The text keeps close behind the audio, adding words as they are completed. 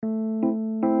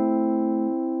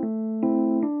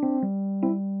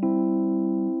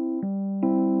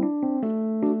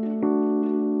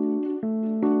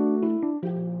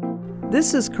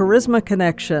This is Charisma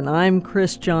Connection. I'm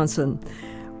Chris Johnson.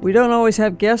 We don't always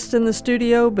have guests in the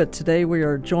studio, but today we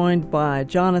are joined by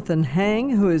Jonathan Heng,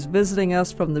 who is visiting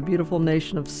us from the beautiful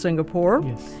nation of Singapore.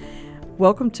 Yes.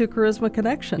 Welcome to Charisma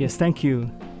Connection. Yes, thank you.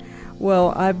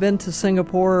 Well, I've been to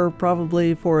Singapore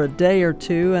probably for a day or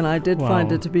two, and I did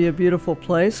find it to be a beautiful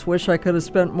place. Wish I could have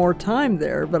spent more time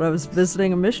there, but I was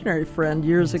visiting a missionary friend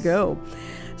years ago.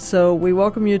 So we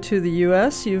welcome you to the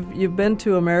U.S. You've been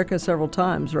to America several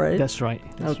times, right? That's right.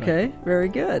 Okay, very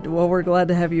good. Well, we're glad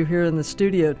to have you here in the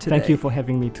studio today. Thank you for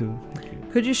having me too. Thank you.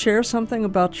 Could you share something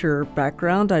about your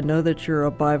background? I know that you're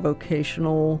a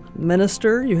bivocational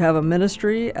minister. You have a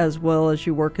ministry as well as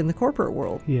you work in the corporate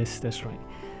world. Yes, that's right.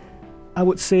 I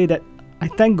would say that I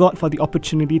thank God for the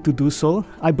opportunity to do so.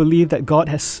 I believe that God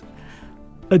has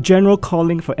a general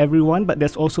calling for everyone, but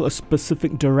there's also a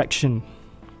specific direction.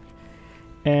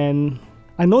 And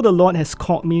I know the Lord has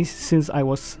called me since I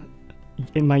was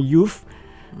in my youth.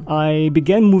 I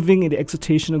began moving in the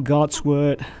exhortation of God's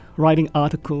word, writing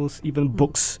articles, even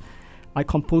books. I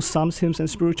composed psalms, hymns, and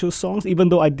spiritual songs, even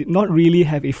though I did not really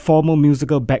have a formal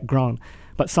musical background.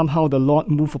 But somehow the Lord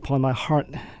moved upon my heart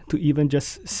to even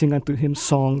just sing unto Him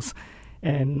songs,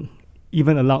 and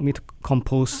even allowed me to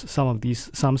compose some of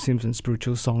these psalms, hymns, and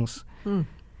spiritual songs.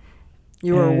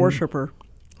 You are a worshiper.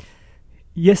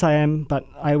 Yes, I am, but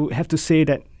I would have to say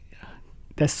that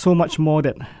there's so much more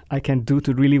that I can do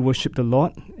to really worship the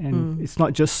Lord. And it's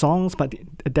not just songs, but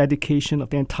a dedication of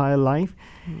the entire life.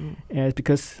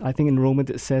 Because I think in Romans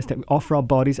it says that we offer our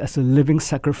bodies as a living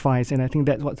sacrifice. And I think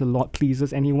that's what the Lord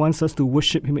pleases. And He wants us to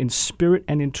worship Him in spirit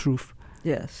and in truth.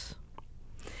 Yes.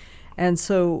 And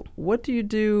so what do you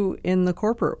do in the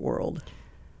corporate world?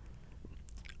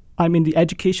 I'm in the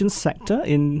education sector,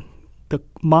 in the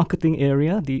marketing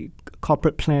area, the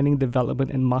corporate planning,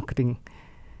 development, and marketing.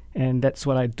 And that's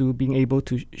what I do, being able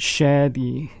to share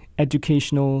the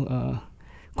educational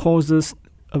courses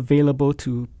available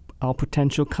to our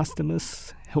potential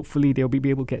customers. Hopefully they'll be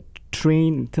able to get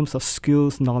trained in terms of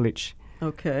skills, knowledge.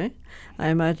 Okay. I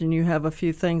imagine you have a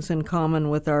few things in common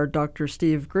with our Dr.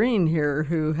 Steve Green here,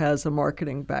 who has a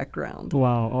marketing background.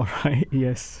 Wow, all right,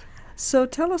 yes. So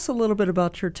tell us a little bit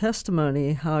about your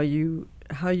testimony, how you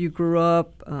grew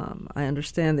up. I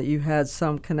understand that you had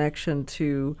some connection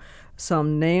to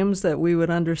some names that we would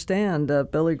understand,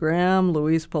 Billy Graham,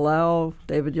 Luis Palau,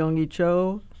 David Yonggi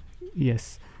Cho.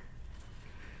 Yes.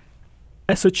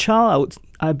 As a child,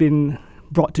 I've been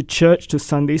brought to church, to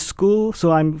Sunday school,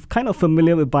 so I'm kind of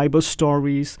familiar with Bible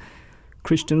stories,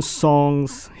 Christian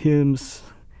songs, hymns,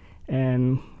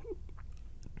 and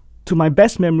to my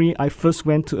best memory, I first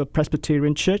went to a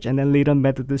Presbyterian church and then later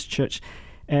Methodist church.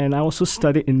 And I also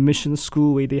studied in mission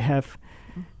school where they have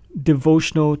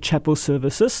devotional chapel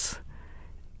services.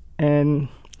 And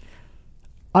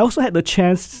I also had the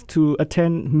chance to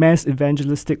attend mass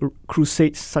evangelistic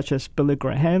crusades such as Billy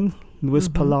Graham, Luis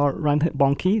Palau, Reinhard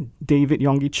Bonnke, David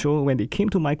Yonggi Cho, when they came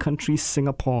to my country,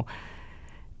 Singapore.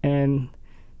 And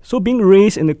so being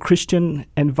raised in a Christian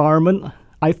environment,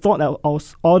 I thought I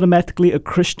was automatically a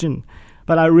Christian.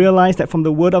 But I realized that from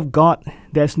the Word of God,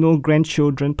 there's no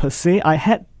grandchildren per se. I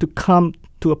had to come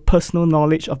to a personal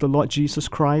knowledge of the Lord Jesus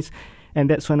Christ. And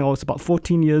that's when I was about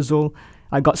 14 years old.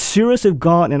 I got serious with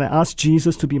God and I asked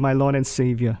Jesus to be my Lord and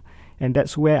Savior. And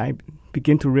that's where I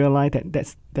began to realize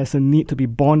that there's a need to be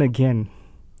born again.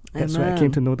 That's where I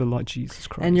came to know the Lord Jesus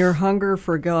Christ. And your hunger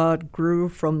for God grew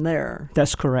from there.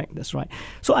 That's correct. That's right.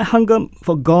 So I hunger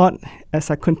for God as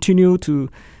I continue to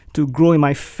grow in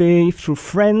my faith. Through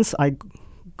friends, I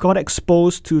got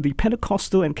exposed to the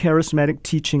Pentecostal and charismatic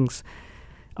teachings.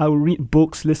 I would read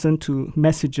books, listen to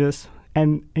messages,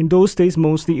 and in those days,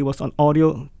 mostly it was on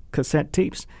audio cassette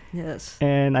tapes. Yes.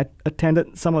 And I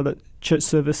attended some of the church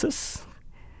services,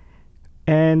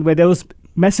 and where there was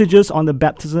messages on the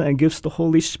baptism and gifts of the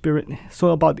Holy Spirit.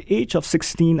 So about the age of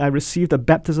 16, I received the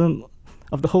baptism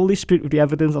of the Holy Spirit with the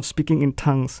evidence of speaking in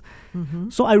tongues.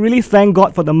 So I really thank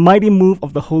God for the mighty move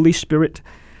of the Holy Spirit,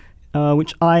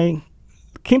 which I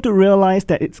came to realize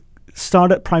that it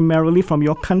started primarily from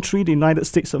your country, the United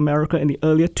States of America, in the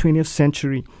earlier 20th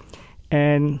century.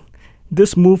 And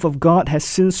this move of God has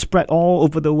since spread all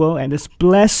over the world and has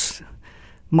blessed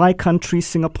my country,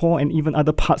 Singapore, and even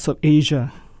other parts of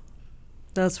Asia.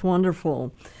 That's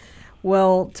wonderful.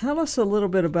 Well, tell us a little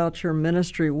bit about your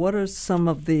ministry. What are some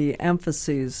of the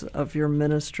emphases of your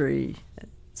ministry,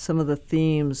 some of the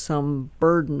themes, some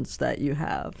burdens that you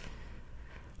have?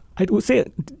 I would say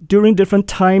during different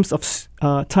times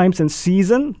and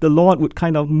season, the Lord would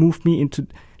kind of move me into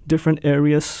different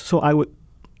areas. So I would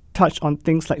touch on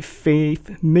things like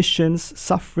faith, missions,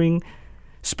 suffering,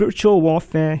 spiritual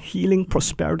warfare, healing,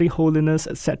 prosperity, holiness,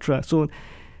 etc. So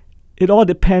it all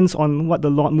depends on what the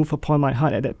Lord moved upon my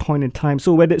heart at that point in time.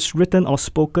 So whether it's written or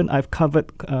spoken, I've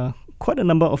covered quite a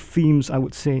number of themes, I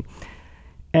would say.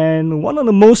 And one of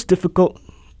the most difficult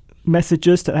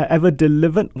messages that I ever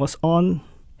delivered was on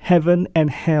heaven and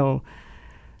hell.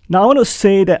 Now, I want to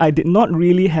say that I did not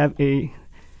really have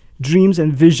dreams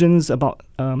and visions about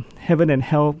heaven and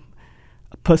hell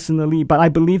personally, but I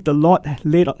believe the Lord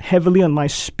laid heavily on my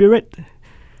spirit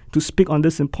to speak on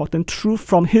this important truth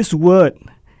from His Word,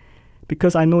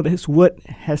 because I know that His Word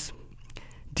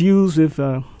deals with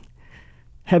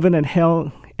heaven and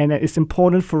hell, and that it's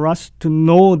important for us to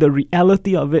know the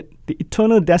reality of it. The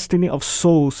eternal destiny of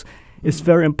souls is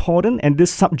very important, and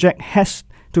this subject has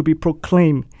to be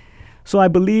proclaimed. So I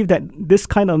believe that this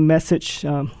kind of message,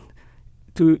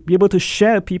 to be able to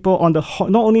share with people on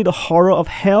not only the horror of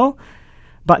hell,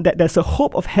 but that there's a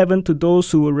hope of heaven to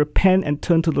those who will repent and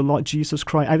turn to the Lord Jesus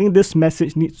Christ. I think this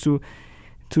message needs to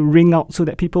ring out so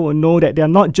that people will know that they are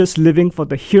not just living for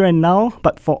the here and now,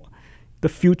 but for the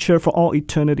future, for all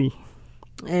eternity.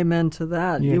 Amen to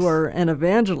that. Yes. You are an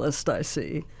evangelist, I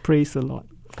see. Praise the Lord.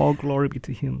 All glory be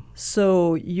to Him.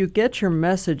 So you get your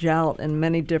message out in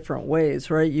many different ways,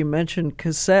 right? You mentioned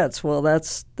cassettes. Well,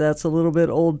 that's a little bit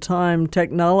old-time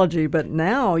technology, but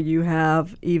now you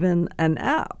have even an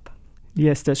app.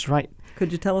 Yes, that's right.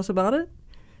 Could you tell us about it?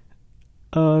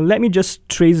 Let me just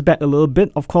trace back a little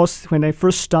bit. Of course, when I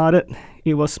first started,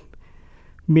 it was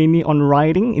mainly on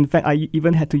writing. In fact, I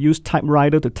even had to use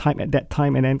typewriter to type at that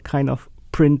time and then kind of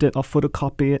print it or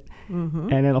photocopy it.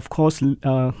 Mm-hmm. And then, of course,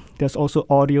 there's also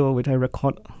audio, which I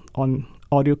record on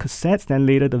audio cassettes. Then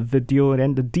later the video, and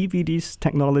then the DVDs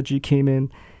technology came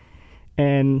in.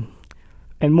 And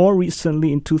more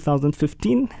recently, in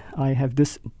 2015, I have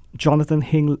this Jonathan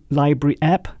Heng library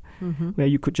app, where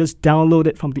you could just download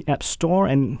it from the App Store,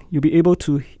 and you'll be able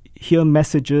to hear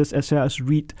messages as well as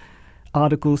read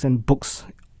articles and books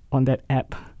on that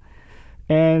app.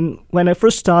 And when I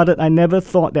first started, I never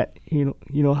thought that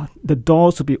the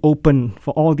doors would be open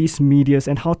for all these medias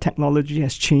and how technology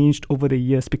has changed over the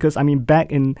years. Because I mean,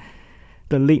 back in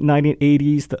the late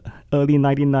 1980s, the early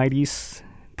 1990s,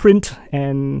 print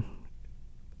and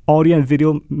audio and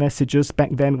video messages back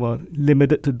then were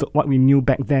limited to what we knew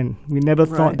back then. We never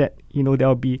thought that there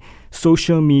would be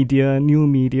social media, new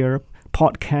media,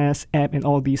 podcasts, app, and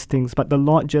all these things. But the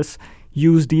Lord just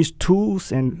used these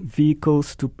tools and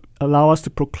vehicles to allow us to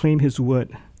proclaim His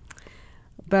Word.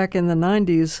 Back in the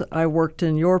 90s, I worked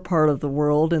in your part of the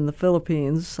world, in the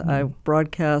Philippines. I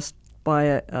broadcast by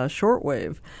a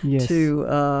shortwave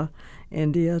to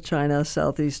India, China,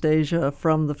 Southeast Asia,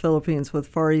 from the Philippines with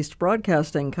Far East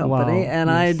Broadcasting Company. Wow,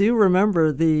 and I do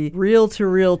remember the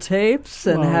reel-to-reel tapes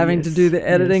and having to do the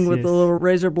editing with the little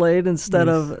razor blade instead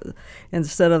of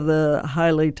the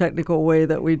highly technical way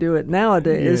that we do it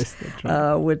nowadays,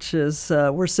 which is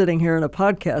we're sitting here in a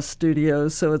podcast studio,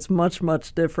 so it's much,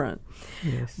 much different.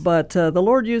 Yes. But the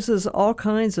Lord uses all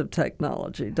kinds of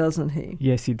technology, doesn't He?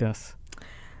 Yes, He does.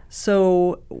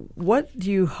 So what do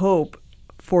you hope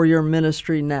for your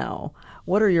ministry now?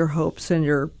 What are your hopes and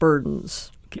your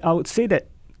burdens? I would say that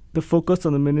the focus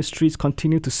on the ministry is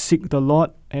continue to seek the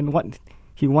Lord and what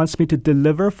He wants me to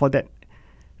deliver for that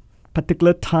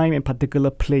particular time and particular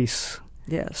place.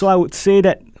 Yes. So I would say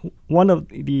that one of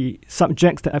the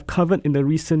subjects that I've covered in the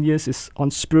recent years is on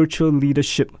spiritual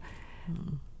leadership.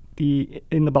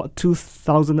 In about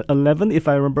 2011, if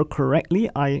I remember correctly,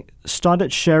 I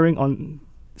started sharing on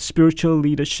spiritual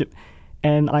leadership,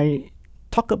 and I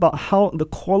talk about how the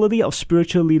quality of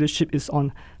spiritual leadership is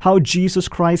on how Jesus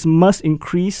Christ must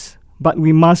increase, but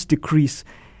we must decrease.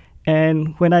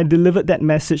 And when I delivered that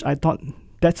message, I thought,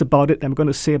 that's about it I'm going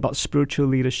to say about spiritual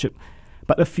leadership.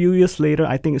 But a few years later,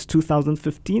 I think it's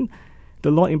 2015,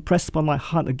 the Lord impressed upon my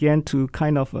heart again to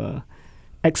kind of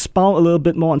expound a little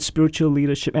bit more on spiritual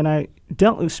leadership. And I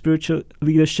dealt with spiritual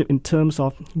leadership in terms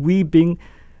of we being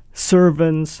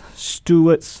servants,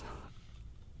 stewards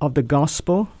of the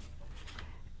gospel.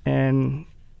 And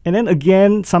then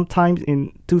again, sometimes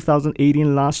in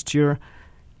 2018, last year,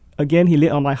 again, He laid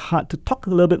on my heart to talk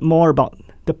a little bit more about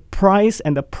the price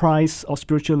of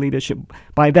spiritual leadership.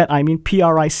 By that, I mean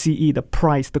PRICE,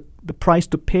 the price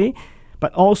to pay.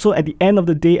 But also at the end of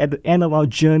the day, at the end of our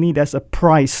journey, there's a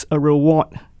price, a reward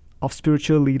of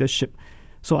spiritual leadership.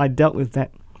 So I dealt with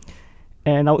that.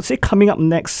 And I would say coming up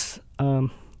next,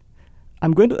 I'm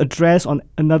going to address on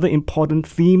another important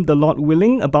theme, the Lord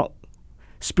willing, about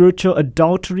spiritual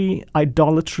adultery,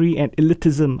 idolatry, and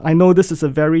elitism. I know this is a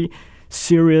very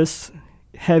serious,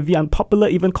 heavy, unpopular,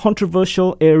 even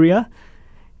controversial area.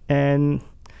 And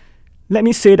Let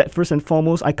me say that first and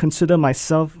foremost, I consider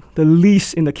myself the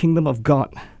least in the kingdom of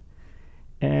God.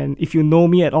 And if you know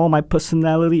me at all, my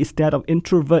personality is that of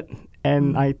introvert,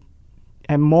 and I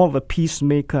am more of a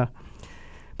peacemaker.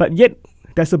 But yet,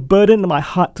 there's a burden in my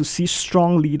heart to see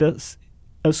strong leaders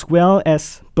as well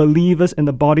as believers in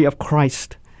the body of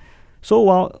Christ. So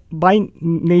while by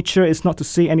nature is not to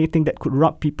say anything that could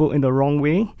rub people in the wrong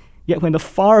way, yet when the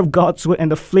fire of God's word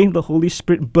and the flame of the Holy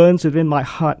Spirit burns within my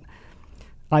heart,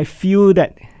 I feel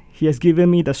that He has given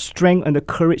me the strength and the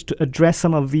courage to address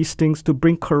some of these things, to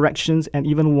bring corrections and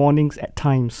even warnings at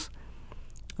times.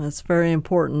 That's very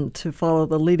important, to follow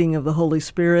the leading of the Holy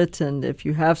Spirit. And if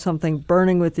you have something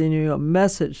burning within you, a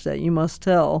message that you must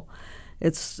tell,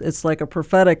 it's like a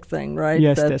prophetic thing, right?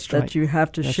 Yes, that's right. That you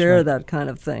have to share that kind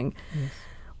of thing. Yes.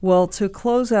 Well, to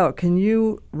close out, can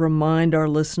you remind our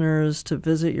listeners to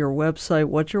visit your website,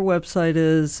 what your website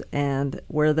is, and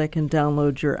where they can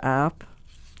download your app?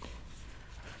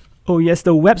 Oh, yes,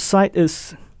 the website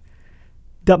is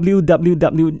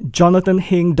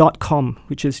www.jonathanheng.com,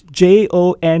 which is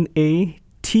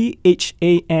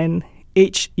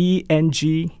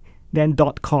JONATHANHENG, then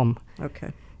 .com.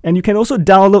 Okay. And you can also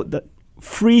download the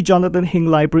free Jonathan Heng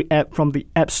Library app from the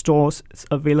app stores. It's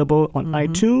available on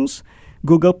iTunes,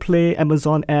 Google Play,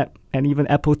 Amazon app, and even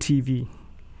Apple TV.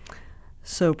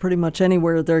 So pretty much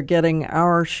anywhere they're getting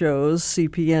our shows,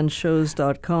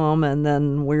 cpnshows.com, and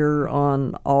then we're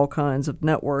on all kinds of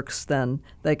networks, then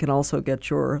they can also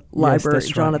get your library, yes,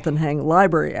 Jonathan Heng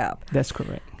Library app. That's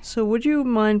correct. So would you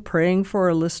mind praying for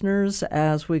our listeners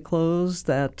as we close,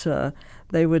 that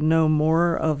they would know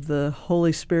more of the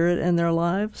Holy Spirit in their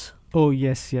lives? Oh,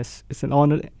 yes. It's an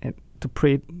honor to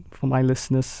pray for my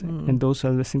listeners and those who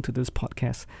are listening to this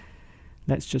podcast.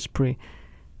 Let's just pray.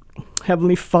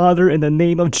 Heavenly Father, in the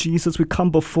name of Jesus, we come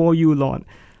before you, Lord.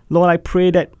 Lord, I pray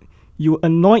that you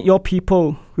anoint your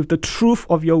people with the truth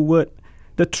of your word,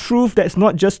 the truth that's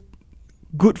not just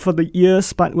good for the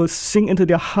ears, but will sink into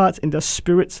their hearts and their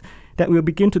spirits, that we'll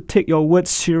begin to take your word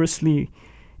seriously,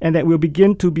 and that we'll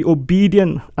begin to be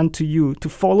obedient unto you, to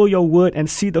follow your word and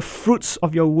see the fruits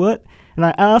of your word. And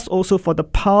I ask also for the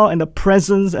power and the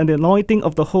presence and the anointing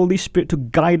of the Holy Spirit to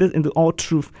guide us into all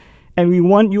truth. And we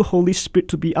want you, Holy Spirit,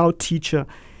 to be our teacher,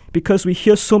 because we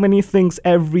hear so many things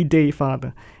every day,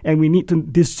 Father. And we need to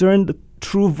discern the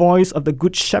true voice of the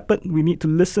Good Shepherd. We need to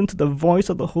listen to the voice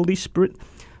of the Holy Spirit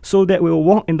so that we'll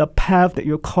walk in the path that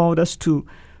you've called us to.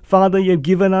 Father, you've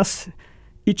given us,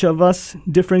 each of us,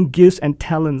 different gifts and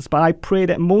talents. But I pray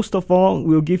that most of all,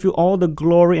 we'll give you all the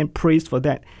glory and praise for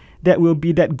that. That we'll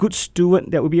be that good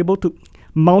steward, that will be able to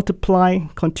multiply,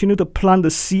 continue to plant the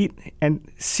seed and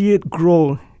see it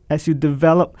grow as you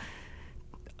develop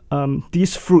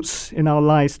these fruits in our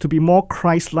lives to be more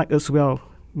Christ-like as well.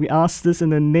 We ask this in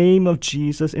the name of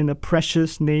Jesus, in the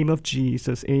precious name of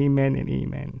Jesus. Amen and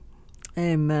amen.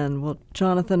 Amen. Well,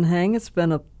 Jonathan Heng, it's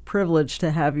been a privilege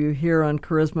to have you here on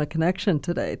Charisma Connection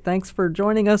today. Thanks for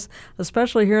joining us,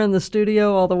 especially here in the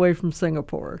studio all the way from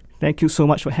Singapore. Thank you so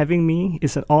much for having me.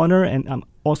 It's an honor, and I'm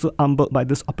also humbled by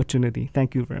this opportunity.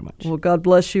 Thank you very much. Well, God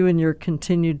bless you in your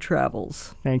continued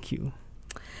travels. Thank you.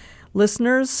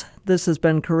 Listeners, this has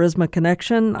been Charisma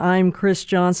Connection. I'm Chris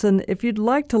Johnson. If you'd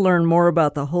like to learn more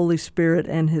about the Holy Spirit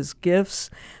and His gifts,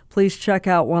 please check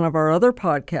out one of our other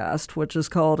podcasts, which is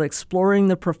called Exploring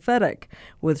the Prophetic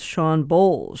with Sean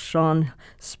Bowles. Sean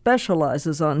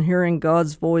specializes on hearing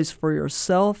God's voice for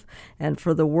yourself and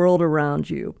for the world around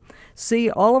you. See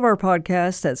all of our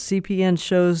podcasts at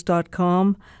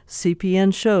cpnshows.com,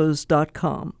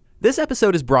 cpnshows.com. This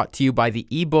episode is brought to you by the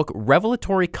ebook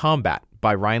Revelatory Combat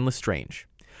by Ryan Lestrange.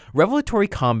 Revelatory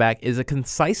Combat is a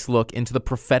concise look into the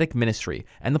prophetic ministry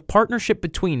and the partnership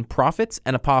between prophets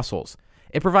and apostles.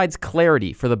 It provides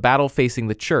clarity for the battle facing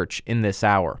the church in this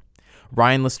hour.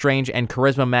 Ryan Lestrange and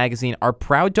Charisma Magazine are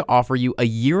proud to offer you a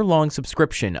year-long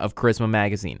subscription of Charisma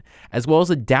Magazine, as well as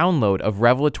a download of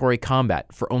Revelatory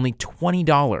Combat for only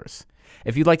 $20.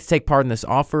 If you'd like to take part in this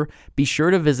offer, be sure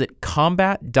to visit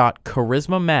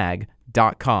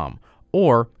combat.charismamag.com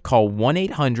or call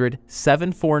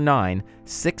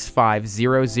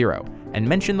 1-800-749-6500 and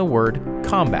mention the word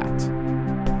combat.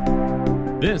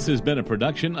 This has been a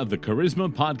production of the Charisma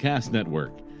Podcast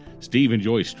Network. Steve and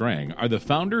Joy Strang are the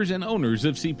founders and owners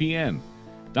of CPN.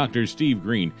 Dr. Steve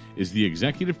Green is the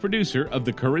executive producer of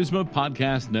the Charisma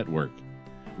Podcast Network.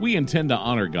 We intend to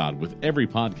honor God with every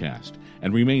podcast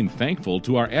and remain thankful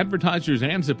to our advertisers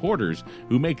and supporters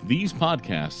who make these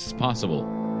podcasts possible.